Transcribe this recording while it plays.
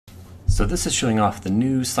So this is showing off the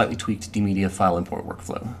new, slightly tweaked dmedia file import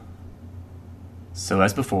workflow. So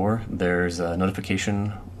as before, there's a notification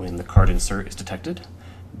when the card insert is detected,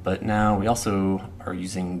 but now we also are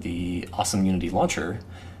using the awesome Unity Launcher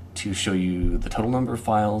to show you the total number of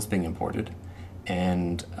files being imported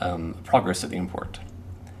and progress of the import.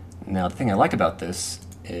 Now, the thing I like about this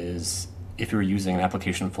is if you're using an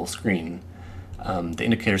application full screen, the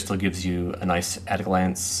indicator still gives you a nice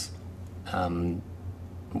at-a-glance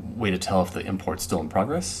way to tell if the import's still in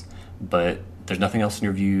progress, but there's nothing else in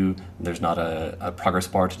your view. There's not a progress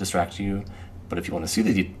bar to distract you. But if you want to see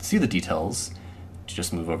the details,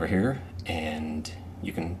 just move over here and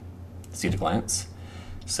you can see at a glance.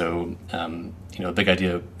 So, the big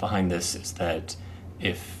idea behind this is that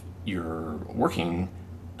if you're working,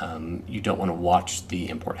 you don't want to watch the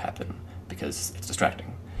import happen because it's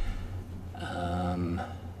distracting.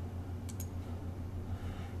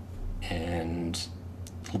 And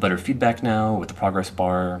a little better feedback now with the progress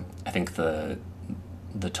bar. I think the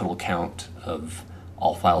total count of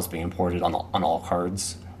all files being imported on all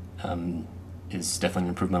cards is definitely an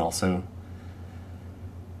improvement also.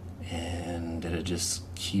 And it'll just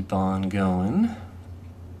keep on going.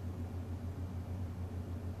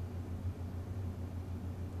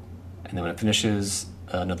 And then when it finishes,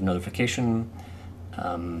 another notification.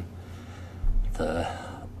 The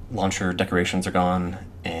launcher decorations are gone,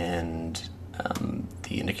 and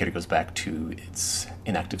the indicator goes back to its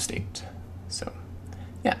inactive state. So,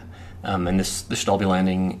 yeah, and this should all be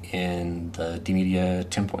landing in the dmedia the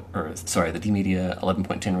dmedia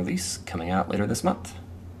 11.10 release coming out later this month.